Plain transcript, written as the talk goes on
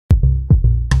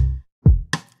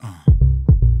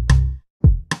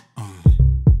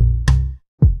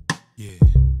Yeah.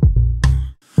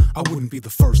 I wouldn't be the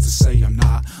first to say I'm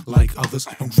not like others.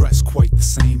 Don't dress quite the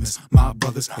same as my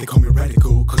brothers. They call me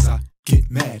radical cause I get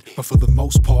mad, but for the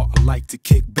most part I like to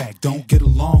kick back. Don't get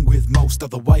along with most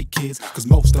of the white kids, cause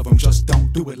most of them just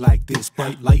don't do it like this.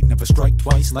 Bright light never strike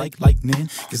twice like lightning,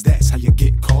 cause that's how you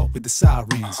get caught with the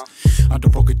sirens. I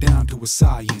done broke it down to a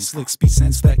science. Slick speech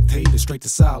and spectators straight to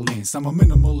silence. I'm a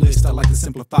minimalist, I like to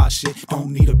simplify shit.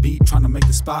 Don't need a beat trying to make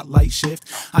the spotlight shift.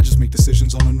 I just make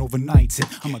decisions on an overnight tip.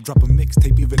 I'ma drop a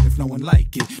mixtape even if no one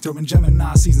like it. During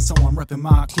Gemini season, so I'm repping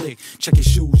my clique. Check your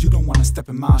shoes, you don't wanna step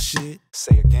in my shit.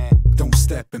 Say again. Don't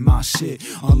step in my shit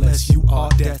unless you are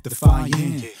death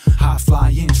defying. High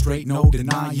flying, straight no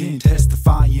denying,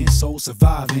 testifying, soul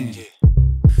surviving.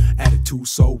 Attitude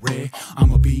so rare,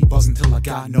 I'ma be buzzing till I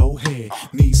got no hair.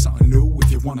 Need something new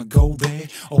if you wanna go there.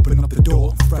 Open up the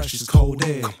door, I'm fresh as cold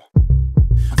air.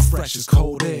 I'm fresh as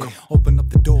cold air. Open up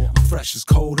the door, I'm fresh as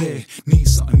cold air. Need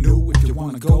something new if you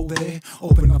wanna go there.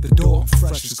 Open up the door, I'm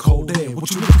fresh as cold air. What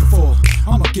you looking for?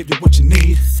 I'ma give you what you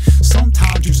need.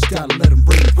 Sometimes you just gotta let them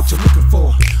breathe. What you looking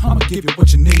for? I'ma give you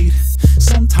what you need.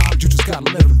 Sometimes you just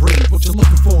gotta let them breathe. What you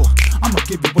looking for? I'ma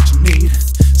give you what you need.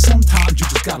 Sometimes you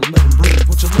just gotta let them breathe.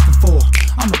 What you looking for?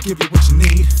 I'ma give you what you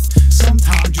need.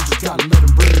 Sometimes you just gotta let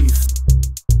them breathe.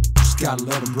 Just gotta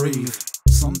let them breathe.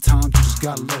 Sometimes you just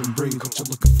gotta let them breathe. What you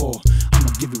looking for? I'ma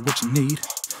give you what you need.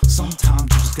 Sometimes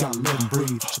you just gotta let them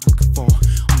breathe. What you looking for?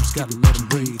 I just gotta let them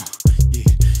breathe. Yeah,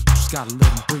 you just gotta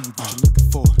let them breathe. What you looking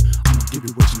for? I'ma give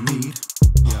you what you need.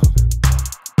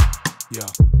 Yeah.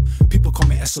 People call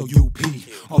me S-O-U-P.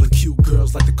 All the cute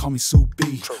girls like to call me Soup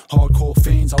B. Hardcore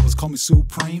fans always call me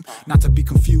Supreme. Not to be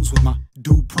confused with my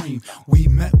dude Preem. We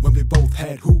met when we both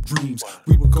had hoop dreams.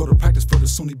 We would go to practice for the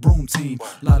SUNY Broom team.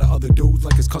 A lot of other dudes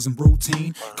like his cousin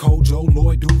Routine. Kojo,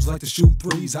 Lloyd dudes like to shoot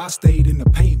threes. I stayed in the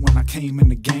paint when I came in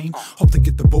the game. Hope to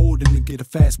get the board and to get a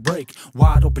fast break.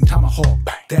 Wide open tomahawk,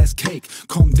 that's cake.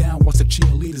 Come down, watch the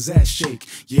cheerleaders ass shake.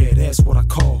 Yeah, that's what I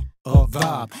call a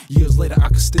vibe. Years later I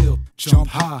can still jump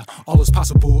high. All is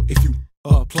possible if you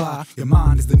apply. Your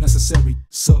mind is the necessary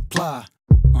supply.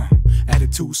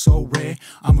 Attitude so rare,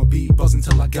 I'ma be buzzing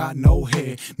till I got no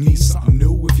hair. Need something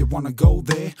new if you wanna go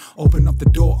there. Open up the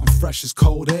door, I'm fresh as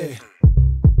cold air.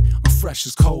 I'm fresh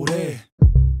as cold air.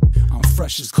 I'm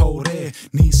fresh as cold air.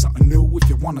 Need something new if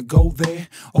you wanna go there.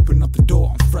 Open up the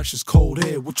door, I'm fresh as cold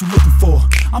air. What you looking for?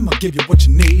 I'ma give you what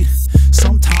you need.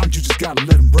 Sometimes you just gotta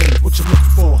let them breathe. What you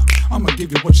looking for? I'ma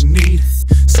give you what you need.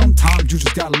 Sometimes you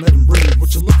just gotta let them breathe.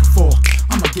 What you looking for?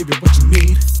 I'ma give you what you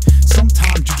need.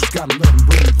 Sometimes you just gotta let them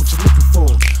breathe. What you looking for?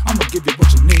 I'ma give you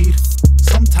what you need.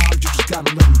 Sometimes you just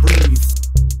gotta let them breathe.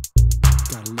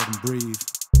 Gotta let them breathe.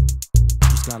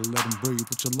 Just gotta let them breathe.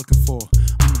 What you looking for?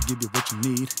 I'ma give you what you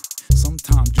need.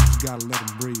 Sometimes you just gotta let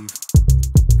them breathe.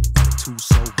 Attitude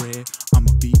so rare,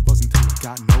 I'ma be buzzing till I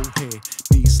got no hair.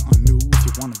 Need something new if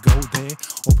you wanna go there.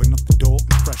 Open up the door,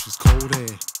 I'm fresh as cold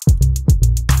air.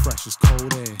 Fresh as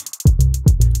cold air.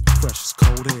 Fresh as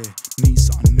cold air.